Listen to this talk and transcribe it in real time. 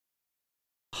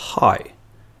Hi,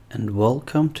 and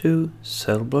welcome to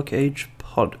Cell Block Age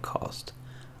Podcast.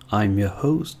 I'm your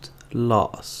host,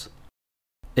 Lars.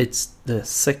 It's the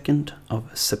 2nd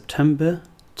of September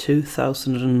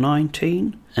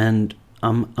 2019, and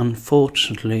I'm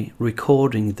unfortunately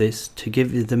recording this to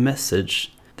give you the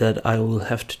message that I will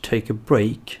have to take a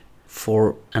break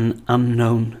for an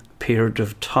unknown period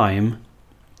of time.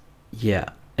 Yeah,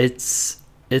 it's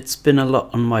been a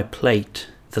lot on my plate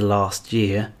the last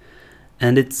year.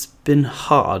 And it's been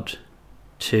hard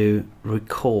to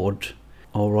record,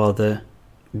 or rather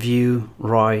view,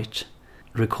 write,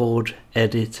 record,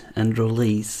 edit and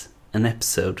release an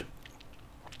episode.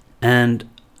 And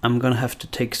I'm gonna have to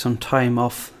take some time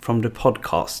off from the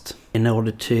podcast in order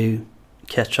to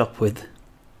catch up with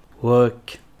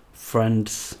work,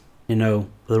 friends, the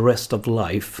rest of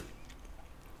life.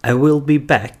 I will be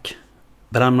back,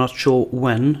 but I'm not sure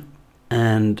when,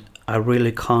 and I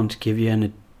really can't give you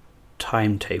any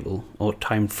timetable or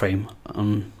time frame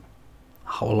on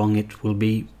how long it will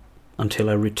be until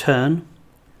I return,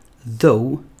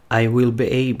 though I will be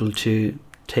able to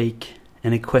take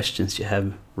any questions you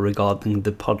have regarding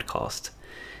the podcast.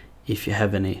 If you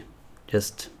have any,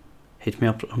 just hit me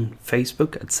up on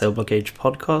Facebook at Cellblockage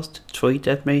Podcast, tweet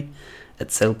at me at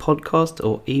cellpodcast,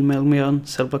 or email me on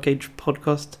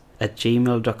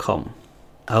cellblockagepodcast@gmail.com.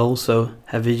 I also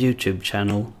have a YouTube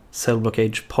channel,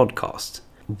 Cellblockage Podcast,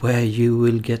 where you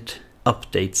will get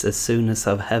updates as soon as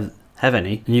I have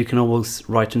any, and you can always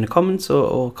write in the comments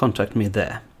or contact me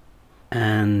there.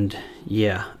 And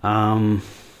I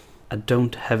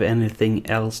don't have anything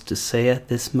else to say at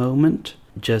this moment,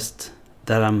 just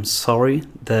that I'm sorry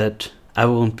that I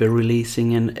won't be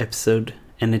releasing an episode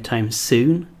anytime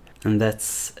soon, and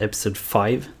that's episode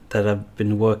 5 that I've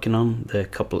been working on for a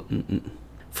couple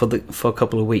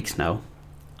of weeks now.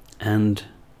 And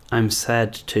I'm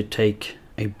sad to take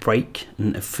a break,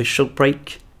 an official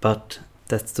break, but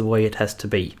that's the way it has to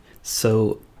be.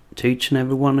 So to each and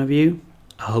every one of you,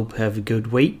 I hope you have a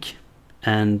good week,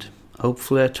 and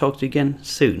hopefully I'll talk to you again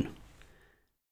soon.